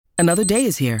Another day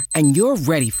is here, and you're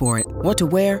ready for it. What to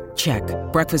wear? Check.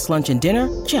 Breakfast, lunch, and dinner?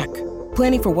 Check.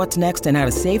 Planning for what's next and how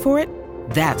to save for it?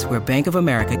 That's where Bank of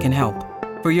America can help.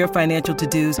 For your financial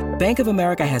to-dos, Bank of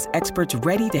America has experts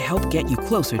ready to help get you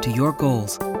closer to your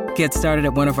goals. Get started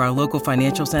at one of our local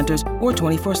financial centers or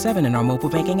 24/7 in our mobile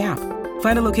banking app.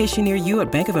 Find a location near you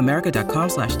at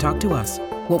bankofamerica.com/talktous.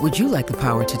 What would you like the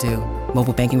power to do?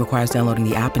 Mobile banking requires downloading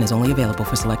the app and is only available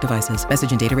for select devices.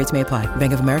 Message and data rates may apply.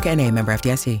 Bank of America N.A., member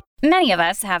FDIC. Many of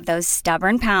us have those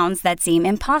stubborn pounds that seem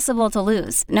impossible to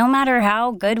lose, no matter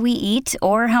how good we eat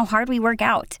or how hard we work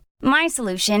out. My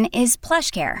solution is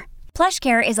PlushCare.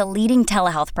 PlushCare is a leading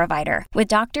telehealth provider with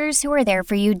doctors who are there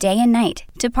for you day and night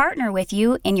to partner with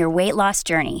you in your weight loss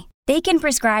journey. They can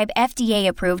prescribe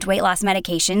FDA-approved weight loss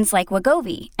medications like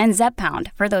Wegovy and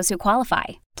Zepbound for those who qualify.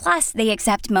 Plus, they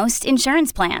accept most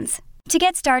insurance plans. To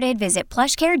get started, visit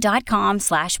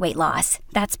plushcare.com/weight loss.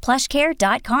 That's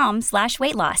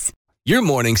plushcare.com/weight loss. Your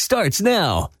morning starts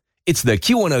now. It's the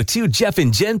Q102 Jeff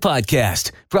and Jen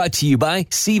podcast brought to you by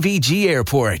CVG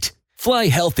Airport. Fly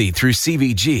healthy through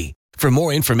CVG. For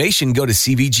more information, go to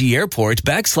CVG Airport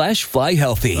 /fly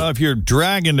healthy. If you're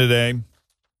dragging today, you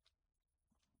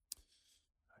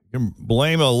can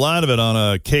blame a lot of it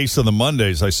on a case of the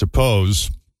Mondays, I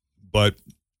suppose. But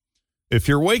if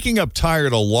you're waking up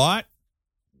tired a lot,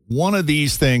 one of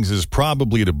these things is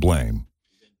probably to blame.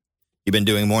 You've been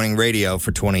doing morning radio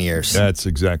for 20 years. That's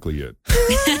exactly it.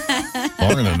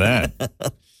 Longer than that.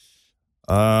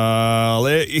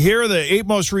 Here are the 8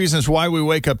 most reasons why we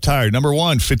wake up tired. Number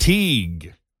 1,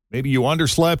 fatigue. Maybe you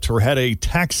underslept or had a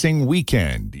taxing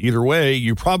weekend. Either way,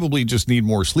 you probably just need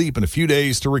more sleep and a few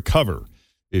days to recover.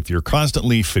 If you're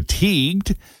constantly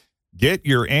fatigued, get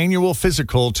your annual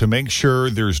physical to make sure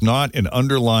there's not an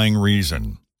underlying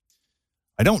reason.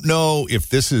 I don't know if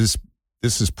this is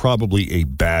probably a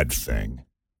bad thing,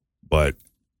 but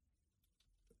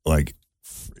like,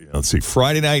 let's see,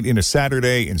 Friday night into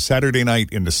Saturday and Saturday night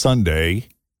into Sunday,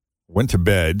 went to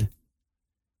bed,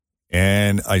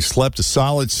 and I slept a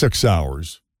solid 6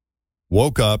 hours,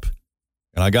 woke up,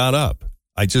 and I got up.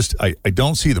 I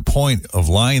don't see the point of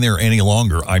lying there any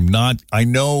longer. I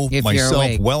know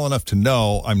myself well enough to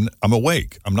know I'm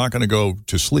awake. I'm not going to go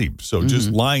to sleep. So just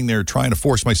lying there trying to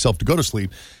force myself to go to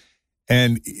sleep.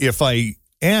 And if I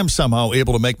am somehow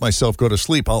able to make myself go to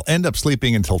sleep, I'll end up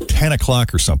sleeping until 10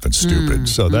 o'clock or something stupid.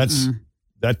 So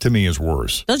that to me is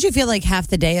worse. Don't you feel like half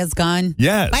the day is gone?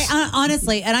 Yes.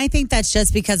 Honestly, and I think that's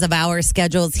just because of our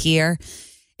schedules here.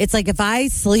 It's like if I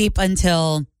sleep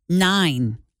until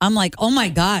 9, I'm like, oh my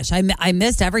gosh, I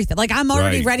missed everything. Like I'm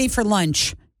already ready for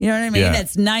lunch. You know what I mean? Yeah.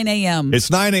 It's 9 a.m. It's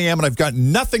 9 a.m. and I've got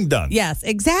nothing done. Yes,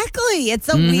 exactly. It's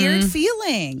a weird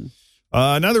feeling.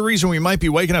 Another reason we might be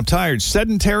waking up tired,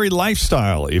 sedentary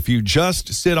lifestyle. If you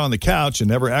just sit on the couch and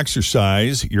never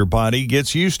exercise, your body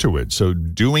gets used to it. So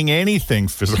doing anything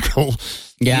physical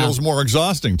feels more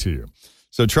exhausting to you.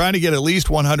 So try to get at least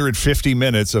 150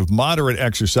 minutes of moderate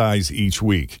exercise each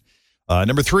week.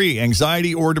 Number 3,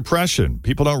 anxiety or depression.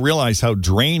 People don't realize how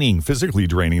physically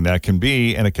draining that can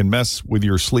be, and it can mess with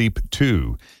your sleep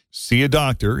too. See a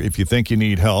doctor if you think you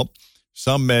need help.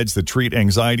 Some meds that treat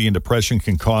anxiety and depression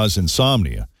can cause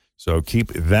insomnia. So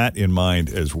keep that in mind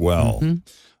as well.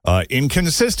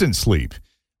 Inconsistent sleep.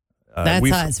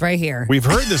 That's us right here. We've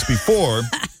heard this before.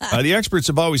 The experts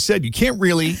have always said you can't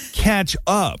really catch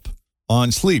up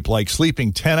on sleep, like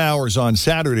sleeping 10 hours on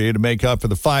Saturday to make up for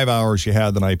the 5 hours you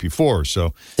had the night before.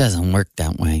 So doesn't work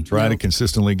that way. Try to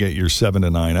consistently get your 7 to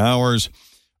 9 hours.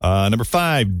 Number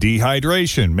 5,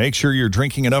 dehydration. Make sure you're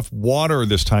drinking enough water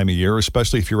this time of year,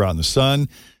 especially if you're out in the sun.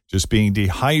 Just being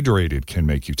dehydrated can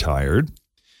make you tired.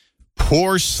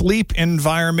 Poor sleep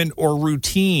environment or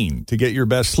routine. To get your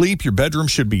best sleep, your bedroom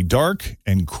should be dark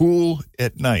and cool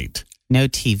at night. No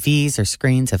TVs or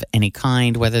screens of any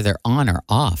kind, whether they're on or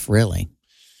off, really.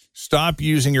 Stop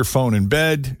using your phone in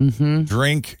bed.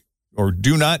 Drink or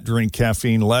do not drink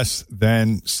caffeine less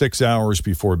than 6 hours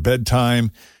before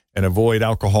bedtime, and avoid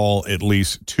alcohol at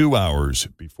least 2 hours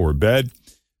before bed.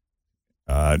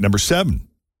 Number 7,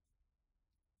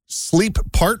 sleep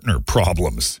partner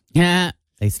problems. Yeah,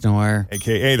 they snore.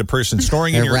 AKA the person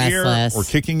snoring in your ear or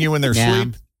kicking you in their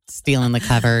sleep. Stealing the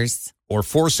covers. Or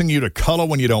forcing you to cuddle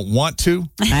when you don't want to.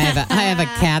 I have a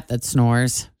cat that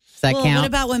snores. Does that count? What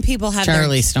about when people have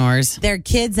Charlie snores? Their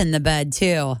kids in the bed,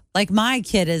 too. Like, my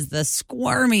kid is the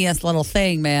squirmiest little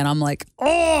thing, man. I'm like,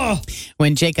 oh.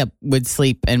 When Jacob would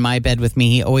sleep in my bed with me,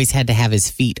 he always had to have his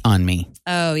feet on me.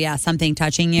 Oh, yeah. Something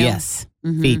touching you? Yes.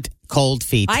 Feet. Cold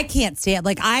feet. I can't stand,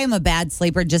 like, I am a bad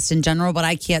sleeper just in general, but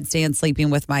I can't stand sleeping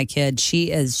with my kid.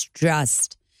 She is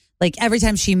just, like, every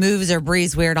time she moves or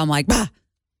breathes weird, I'm like, bah.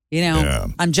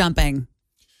 I'm jumping.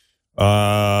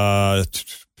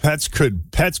 Pets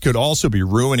could also be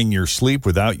ruining your sleep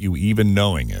without you even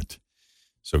knowing it.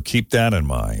 So keep that in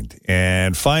mind.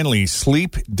 And finally,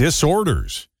 sleep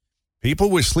disorders. People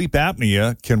with sleep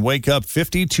apnea can wake up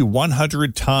 50 to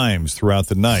 100 times throughout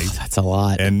the night. That's a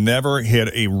lot. And never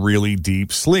hit a really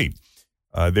deep sleep.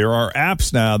 There are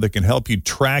apps now that can help you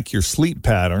track your sleep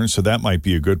patterns, so that might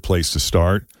be a good place to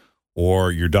start.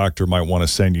 Or your doctor might want to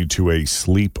send you to a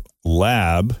sleep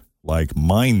lab like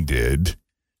mine did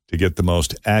to get the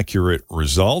most accurate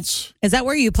results. Is that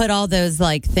where you put all those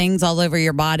things all over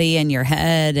your body and your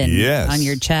head and on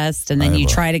your chest, and then you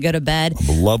try to go to bed?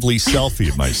 A lovely selfie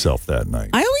of myself that night.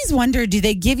 I always wonder, do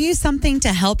they give you something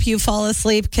to help you fall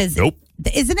asleep? Because nope.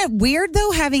 Isn't it weird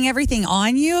though having everything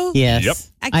on you? Yes. Yep.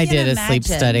 I did a sleep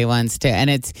study once too, and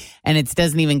it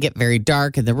doesn't even get very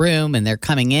dark in the room, and they're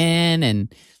coming in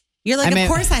and. You're like, of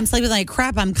course I'm sleeping like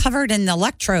crap. I'm covered in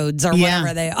electrodes or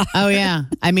whatever they are. Oh, yeah.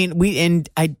 I mean,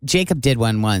 Jacob did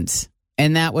one once,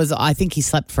 and that was, I think he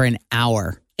slept for an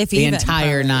hour the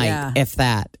entire night, if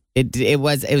that. It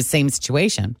was same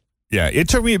situation. Yeah, it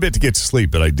took me a bit to get to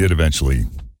sleep, but I did eventually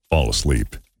fall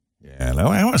asleep. Yeah, and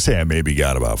I want to say I maybe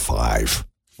got about five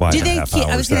and a half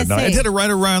hours that night. I did it right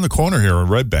around the corner here in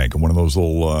Red Bank in one of those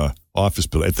little office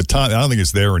buildings. At the time, I don't think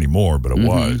it's there anymore, but it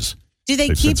was. Do they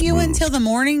keep you until the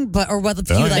morning?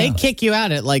 They kick you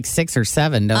out at 6 or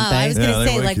 7, don't they? I was going to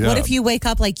say, what if you wake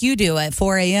up like you do at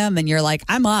 4 a.m. and you're like,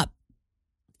 I'm up?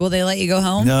 Will they let you go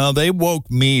home? No, they woke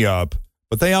me up,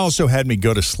 but they also had me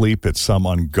go to sleep at some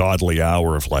ungodly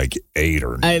hour of 8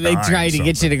 or 9. They tried to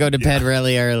get you to go to bed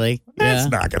really early. That's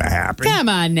not going to happen. Come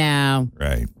on now.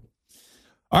 Right.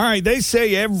 All right. They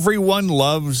say everyone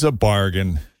loves a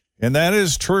bargain, and that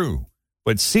is true.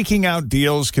 But seeking out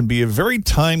deals can be a very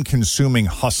time-consuming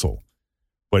hustle.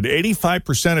 But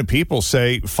 85% of people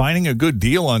say finding a good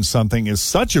deal on something is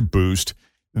such a boost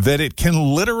that it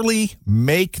can literally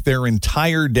make their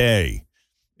entire day.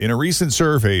 In a recent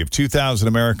survey of 2,000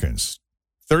 Americans,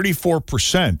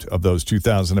 34% of those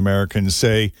 2,000 Americans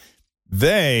say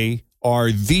they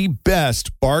are the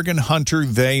best bargain hunter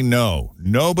they know.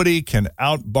 Nobody can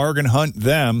out-bargain hunt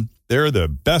them. They're the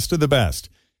best of the best.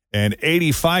 And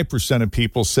 85% of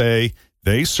people say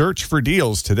they search for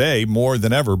deals today more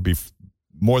than ever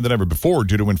before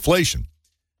due to inflation.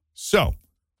 So,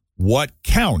 what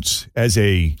counts as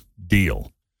a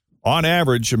deal? On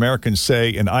average, Americans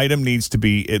say an item needs to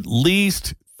be at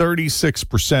least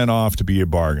 36% off to be a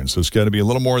bargain. So it's got to be a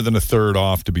little more than a third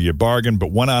off to be a bargain.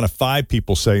 But 1 out of 5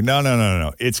 people say,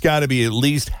 no. It's got to be at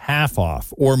least half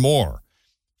off or more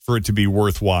for it to be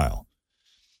worthwhile.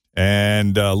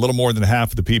 And a little more than half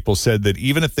of the people said that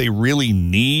even if they really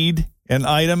need an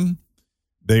item,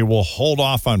 they will hold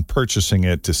off on purchasing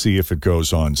it to see if it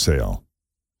goes on sale,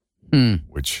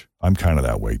 which I'm kind of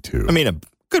that way, too. I mean, a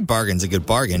good bargain's a good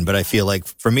bargain, but I feel like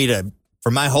for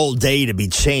my whole day to be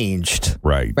changed,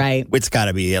 right, it's got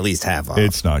to be at least half off.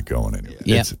 It's not going anywhere.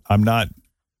 Yep. I'm not.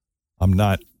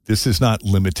 This is not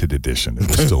limited edition. It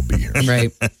will still be here.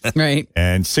 Right.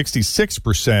 And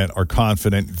 66% are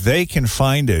confident they can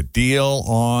find a deal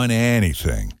on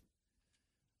anything.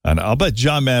 And I'll bet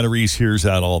John Matarese hears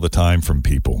that all the time from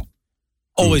people.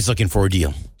 Always looking for a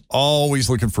deal. Always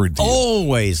looking for a deal.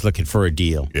 Always looking for a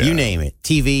deal. Yeah. You name it.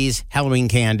 TVs, Halloween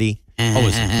candy.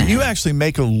 Always. You actually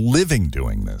make a living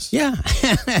doing this. Yeah.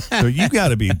 So you got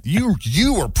to be,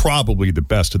 you are probably the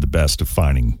best of the best of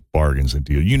finding bargains and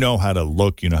deals. You know how to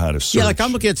look, you know how to search. Yeah,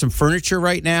 I'm looking at some furniture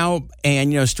right now,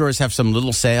 and, stores have some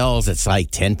little sales. It's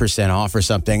 10% off or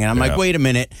something. And I'm like, wait a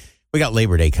minute. We got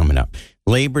Labor Day coming up.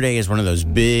 Labor Day is one of those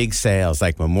big sales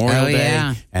like Memorial Day.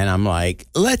 Yeah. And I'm like,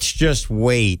 let's just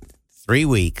wait 3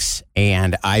 weeks.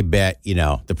 And I bet,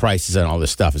 the prices and all this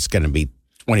stuff is going to be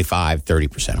 25,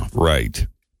 30% off. Right.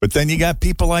 But then you got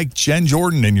people like Jen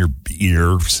Jordan in your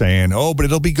ear saying, but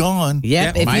it'll be gone.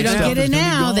 Yep. If you don't get it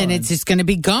now, then it's just going to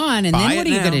be gone. And then what are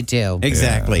you going to do?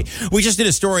 Exactly. Yeah. We just did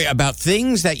a story about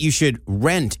things that you should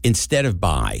rent instead of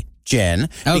buy, Jen.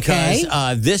 Okay.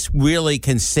 Because this really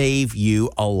can save you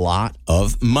a lot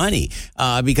of money.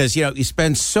 Because, you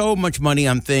spend so much money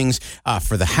on things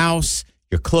for the house,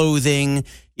 your clothing,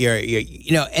 your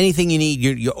anything you need.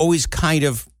 You're always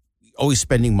always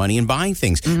spending money and buying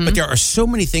things. Mm-hmm. But there are so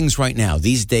many things right now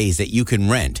these days that you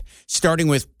can rent, starting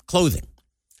with clothing.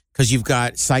 Because you've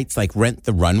got sites like Rent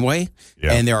the Runway,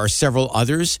 and there are several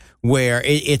others where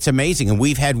it's amazing. And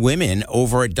we've had women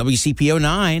over at WCPO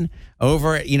 9,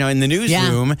 over in the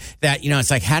newsroom, that, it's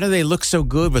like, how do they look so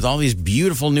good with all these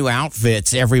beautiful new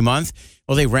outfits every month?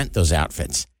 Well, they rent those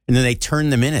outfits, and then they turn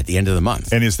them in at the end of the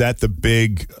month. And is that the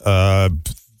big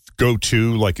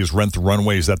go-to? Like, is Rent the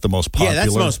Runway, is that the most popular? Yeah,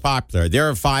 that's the most popular. There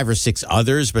are 5 or 6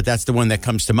 others, but that's the one that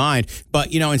comes to mind.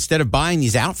 But, instead of buying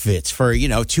these outfits for,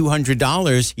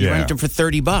 $200, you rent them for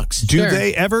 $30. Do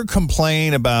they ever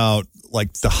complain about,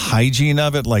 like, the hygiene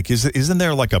of it? Like, isn't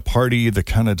there, like, a party that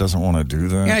kind of doesn't want to do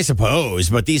that? Yeah, I suppose.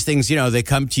 But these things, they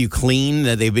come to you clean.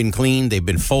 They've been cleaned. They've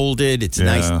been folded. It's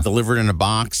nice, delivered in a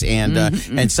box. And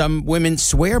and some women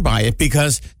swear by it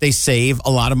because they save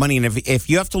a lot of money. And if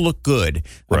you have to look good,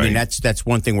 I mean, that's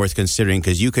one thing worth considering,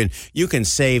 because you can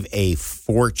save a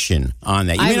fortune on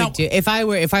that. I would do. If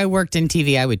I worked in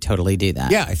TV, I would totally do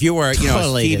that. Yeah, if you were a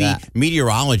TV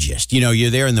meteorologist, you're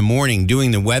there in the morning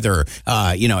doing the weather,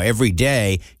 every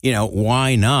day,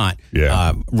 why not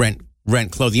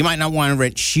rent clothing? You might not want to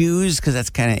rent shoes because that's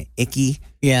kind of icky.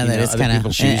 Yeah, that is kind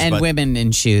of, and women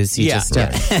in shoes. Do like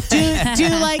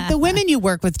the women you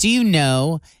work with, do you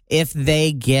know if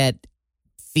they get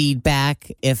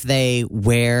feedback if they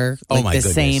wear the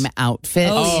same outfit?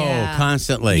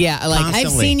 Constantly. Yeah, like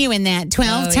constantly. I've seen you in that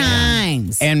 12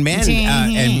 times. And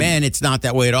men, it's not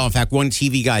that way at all. In fact, one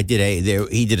TV guy did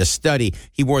a study.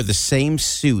 He wore the same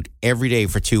suit every day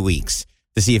for 2 weeks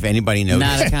to see if anybody noticed.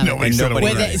 Not a kind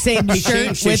with the same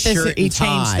shirt. He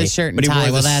changed the shirt and tie.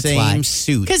 Well, that's why.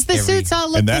 Suit because the suits all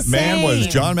look the same. And that man was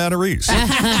John Matarese.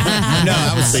 No,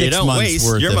 that was 6 months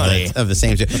worth of the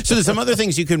same suit. So there's some other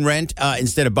things you can rent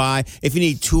instead of buy. If you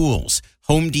need tools,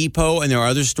 Home Depot, and there are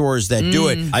other stores that do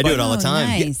it. I do it all the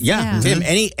time. Nice. Yeah. Tim,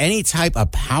 any type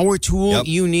of power tool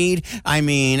you need. I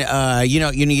mean,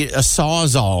 you need a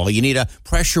Sawzall. You need a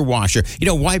pressure washer.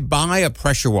 Why buy a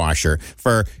pressure washer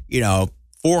for,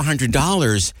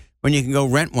 $400 when you can go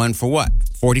rent one for what?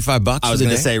 $45? I was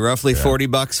going to say roughly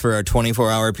 $40 for a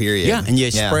 24-hour period. Yeah, and you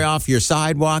spray off your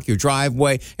sidewalk, your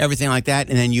driveway, everything like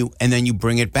that, and then you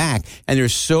bring it back. And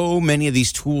there's so many of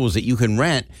these tools that you can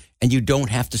rent, and you don't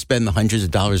have to spend the hundreds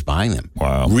of dollars buying them.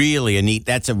 Wow. Really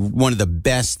that's one of the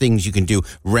best things you can do,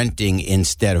 renting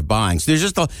instead of buying. So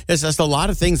there's just a lot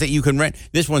of things that you can rent.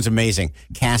 This one's amazing.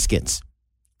 Caskets.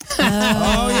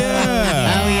 Oh,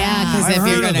 yeah. Because if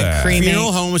you're going to cremate,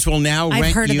 funeral homes will now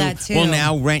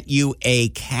rent you a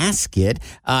casket.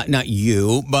 Not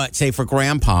you, but say for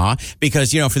grandpa,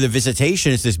 because for the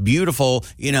visitation, it's this beautiful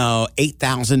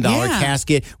 $8,000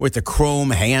 casket with the chrome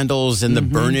handles and the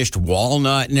burnished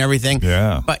walnut and everything.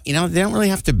 Yeah, but they don't really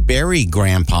have to bury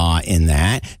grandpa in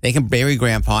that. They can bury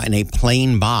grandpa in a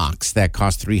plain box that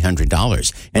costs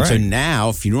 $300, and so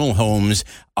now funeral homes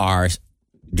are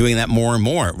doing that more and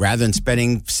more, rather than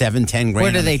spending $7-10 grand.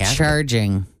 What are they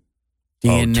charging?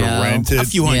 Do you know? To rent it? A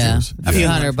few hundred. A few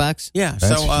 $100. Yeah.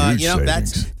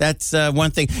 That's so that's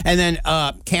one thing. And then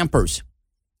campers.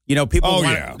 People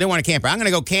they want a camper. I'm going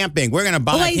to go camping. We're going to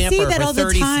buy a camper see that for all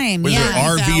the time. Was it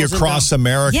RV across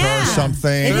America or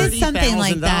something? It is something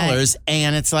like that.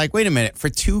 And it's like, wait a minute, for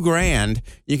 $2,000,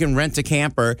 you can rent a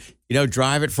camper,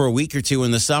 drive it for a week or two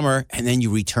in the summer, and then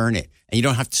you return it. And you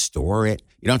don't have to store it.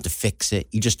 You don't have to fix it.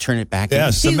 You just turn it back in.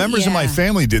 Yeah, some members of my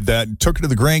family did that, took it to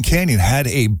the Grand Canyon, had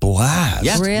a blast.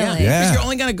 Yeah, really? Yeah. Because you're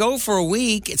only going to go for a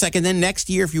week. It's like, and then next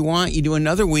year, if you want, you do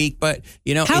another week. But,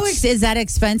 is that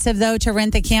expensive, though, to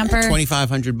rent the camper?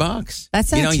 $2,500.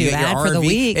 That's not too bad for the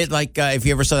week. It's like if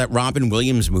you ever saw that Robin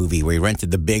Williams movie where he rented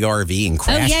the big RV and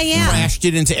crashed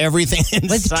it into everything.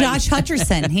 With Josh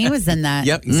Hutcherson. He was in that.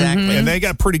 Yep, exactly. And they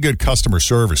got pretty good customer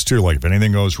service, too. Like, if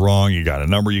anything goes wrong, you got a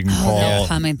number you can call.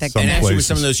 And actually,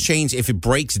 with some of those chains, if it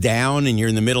breaks down and you're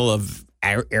in the middle of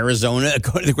Arizona,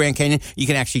 go to the Grand Canyon, you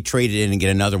can actually trade it in and get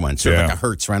another one. So like a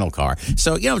Hertz rental car.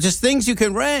 So, just things you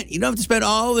can rent. You don't have to spend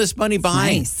all this money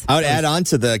buying. Nice. I would add on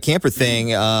to the camper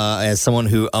thing, as someone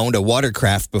who owned a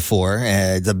watercraft before,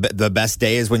 the best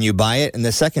day is when you buy it, and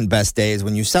the second best day is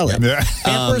when you sell it. Yeah.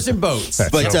 Campers and boats.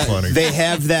 That's so funny. They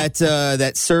have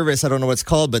that service, I don't know what it's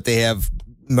called, but they have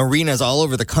marinas all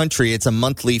over the country. It's a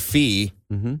monthly fee.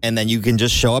 And then you can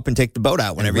just show up and take the boat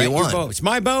out whenever you want. It's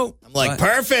my boat. I'm like,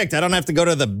 perfect. I don't have to go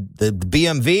to the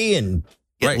BMV and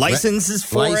get licenses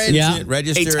for it.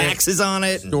 Register pay taxes on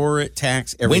it. Store it,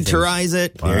 tax, everything. Winterize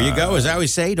it. There you go. As I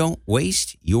always say, don't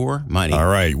waste your money. All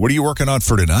right. What are you working on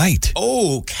for tonight?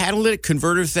 Oh, catalytic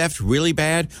converter theft, really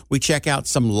bad. We check out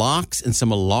some locks and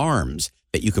some alarms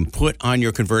that you can put on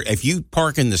your converter. If you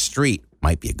park in the street,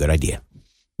 might be a good idea.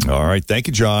 All right. Thank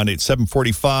you, John. It's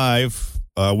 7:45.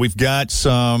 We've got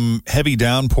some heavy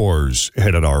downpours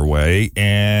headed our way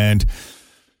and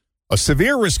a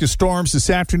severe risk of storms this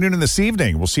afternoon and this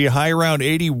evening. We'll see a high around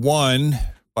 81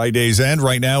 by day's end.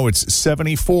 Right now, it's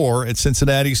 74 at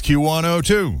Cincinnati's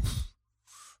Q102.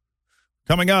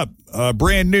 Coming up,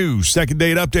 brand new second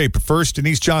date update. But first,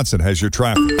 Denise Johnson has your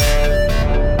traffic.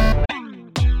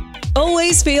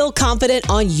 always feel confident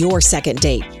on your second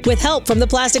date with help from the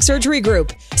Plastic Surgery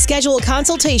Group. Schedule a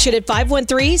consultation at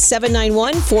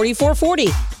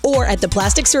 513-791-4440 or at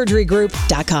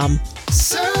theplasticsurgerygroup.com.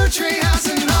 Surgery has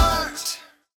an art.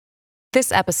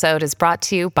 This episode is brought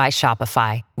to you by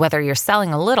Shopify. Whether you're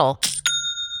selling a little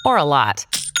or a lot,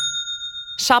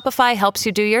 Shopify helps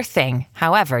you do your thing,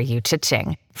 however you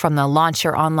cha-ching. From the launch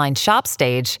your online shop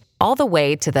stage, all the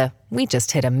way to the we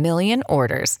just hit 1 million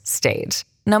orders stage.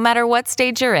 No matter what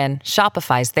stage you're in,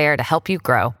 Shopify's there to help you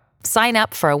grow. Sign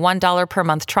up for a $1 per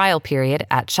month trial period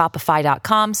at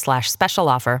shopify.com/special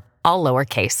offer, all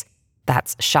lowercase.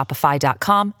 That's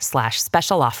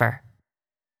shopify.com/special offer.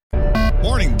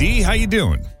 Morning, Dee. How you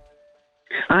doing?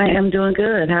 I am doing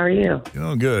good. How are you?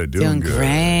 Doing good. Doing good.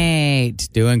 Great.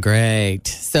 Doing great.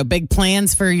 So big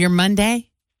plans for your Monday?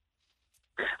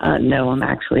 No, I'm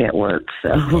actually at work. So.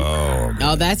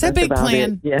 Oh, that's a big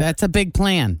plan. Yes. That's a big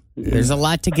plan. There's a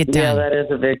lot to get done. Yeah, that is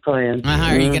a big plan.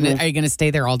 Are you gonna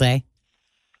stay there all day?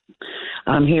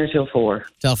 I'm here till 4.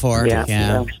 Till 4.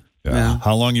 Yeah.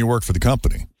 How long you work for the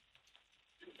company?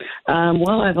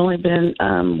 Well, I've only been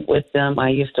with them. I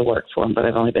used to work for them, but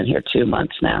I've only been here 2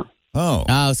 months now.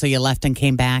 Oh, so you left and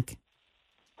came back?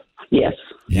 Yes.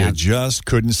 You just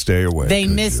couldn't stay away. They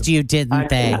missed you, didn't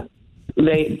they?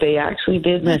 They actually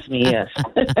did miss me, yes.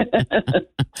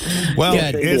 Well,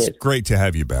 it's great to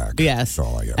have you back. Yes.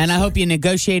 I hope you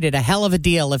negotiated a hell of a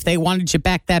deal. If they wanted you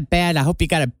back that bad, I hope you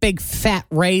got a big fat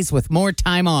raise with more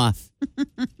time off.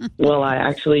 Well, I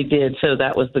actually did, so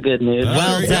that was the good news.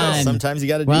 Well done. Sometimes you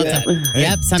got to do that.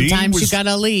 Yep, sometimes you got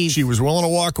to leave. She was willing to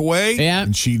walk away,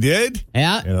 and she did.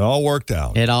 Yeah. And it all worked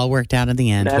out. It all worked out in the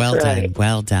end. That's well right. done.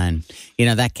 Well done. You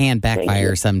know, that can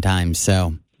backfire sometimes,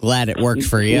 so glad it worked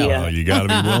for you. Yeah. You got to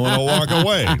be willing to walk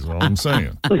away, is what I'm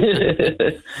saying.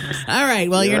 All right.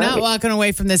 Well, you're not walking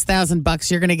away from this $1,000.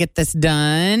 You're going to get this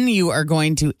done. You are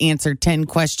going to answer 10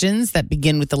 questions that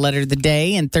begin with the letter of the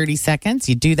day in 30 seconds.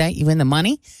 You do that, you win the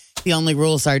money. The only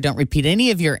rules are don't repeat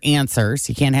any of your answers.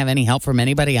 You can't have any help from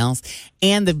anybody else.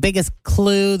 And the biggest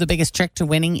clue, the biggest trick to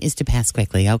winning is to pass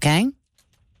quickly, okay?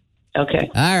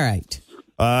 Okay. All right.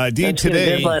 Dee,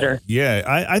 today, a good letter.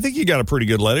 Yeah, I think you got a pretty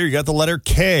good letter. You got the letter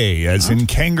K, as in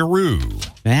kangaroo.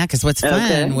 Yeah, because what's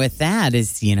fun with that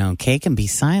is, K can be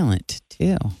silent,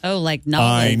 too. Oh, like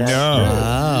knowledge. I know.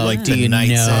 Oh, Like do you know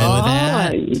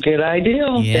that? Good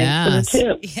idea. Yeah. Thanks for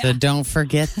the tip. So don't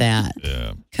forget that.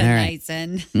 Yeah.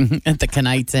 Knightson. At the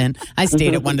Knightson. I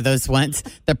stayed at one of those once.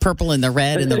 The purple and the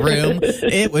red in the room.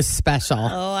 It was special.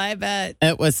 Oh, I bet.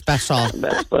 It was special.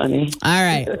 That's funny. All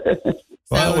right.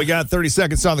 Well, we got 30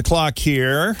 seconds on the clock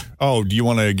here. Oh, do you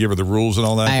want to give her the rules and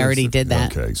all that? I already did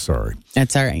that. Okay, sorry.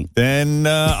 That's all right. Then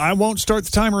I won't start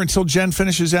the timer until Jen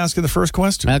finishes asking the first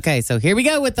question. Okay, so here we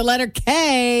go with the letter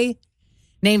K.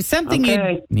 Name something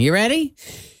you ready?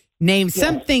 Name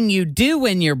something you do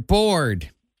when you're bored.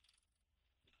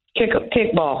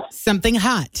 Kickball. Something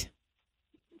hot.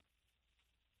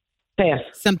 Pass.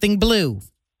 Something blue.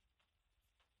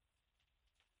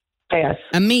 Pass.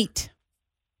 A meat.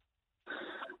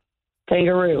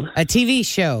 Kangaroo. A TV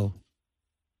show.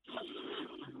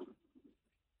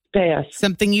 Pass.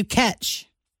 Something you catch.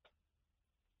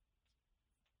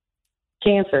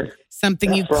 Cancer.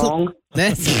 Something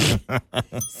That's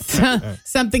wrong.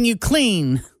 Something you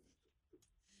clean.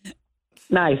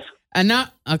 Knife. A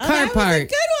car part.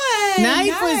 Good one.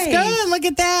 Knife was good. Look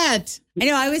at that. I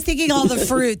know. I was thinking all the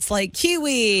fruits like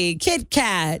kiwi, Kit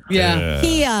Kat, Yeah.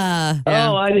 Kia.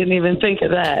 Oh, I didn't even think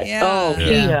of that. Yeah. Oh,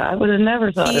 Kia. I would have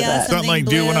never thought of that. Something I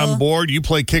do when I'm bored. You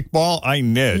play kickball. I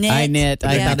knit. I knit.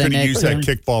 I You thought could knit. use that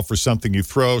kickball for something you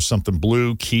throw, something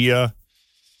blue, Kia.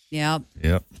 Yep.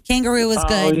 Yep. Kangaroo was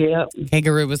good. Oh, yeah.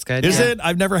 Kangaroo was good. Is it?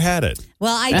 I've never had it.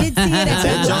 Well, I did see it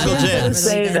at Jungle Jim's.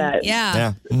 Say that.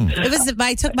 Yeah. It was.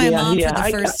 I took my mom for the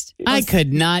first. I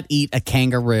could not eat a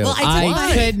kangaroo. Well,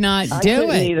 I could not I do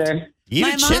couldn't it. either. Eat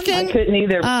My a mom- chicken? I couldn't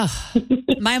either.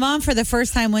 My mom, for the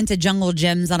first time, went to Jungle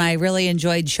Jim's, and I really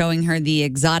enjoyed showing her the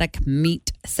exotic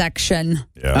meat section.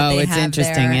 Yeah. Oh, they it's have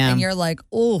interesting, there, yeah. And you're like,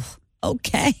 oh,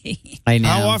 okay. I know.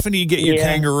 How often do you get your Yeah.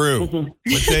 kangaroo? What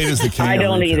day does the kangaroo I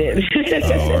don't eat come? it.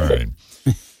 Oh, all right.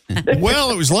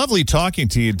 Well, it was lovely talking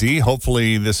to you, Dee.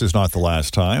 Hopefully this is not the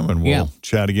last time, and we'll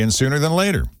chat again sooner than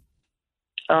later.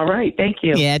 All right. Thank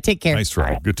you. Yeah, take care. Nice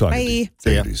try. Good talking to you. Bye.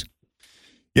 Take it easy.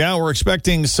 Yeah, we're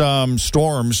expecting some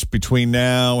storms between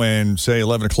now and, say,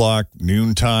 11 o'clock,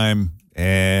 noontime,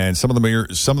 and some of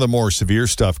the more severe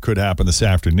stuff could happen this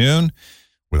afternoon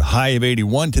with a high of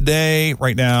 81 today.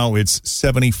 Right now, it's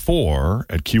 74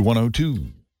 at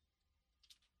Q102.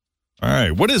 All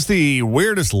right, what is the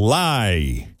weirdest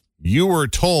lie you were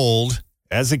told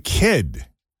as a kid?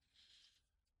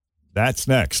 That's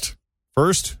next.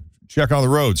 First, check on the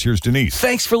roads. Here's Denise.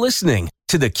 Thanks for listening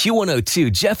to the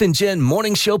Q102 Jeff and Jen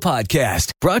Morning Show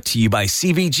podcast, brought to you by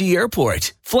CVG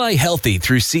Airport. Fly healthy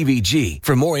through CVG.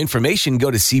 For more information,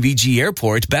 go to CVG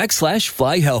Airport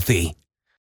 /fly healthy.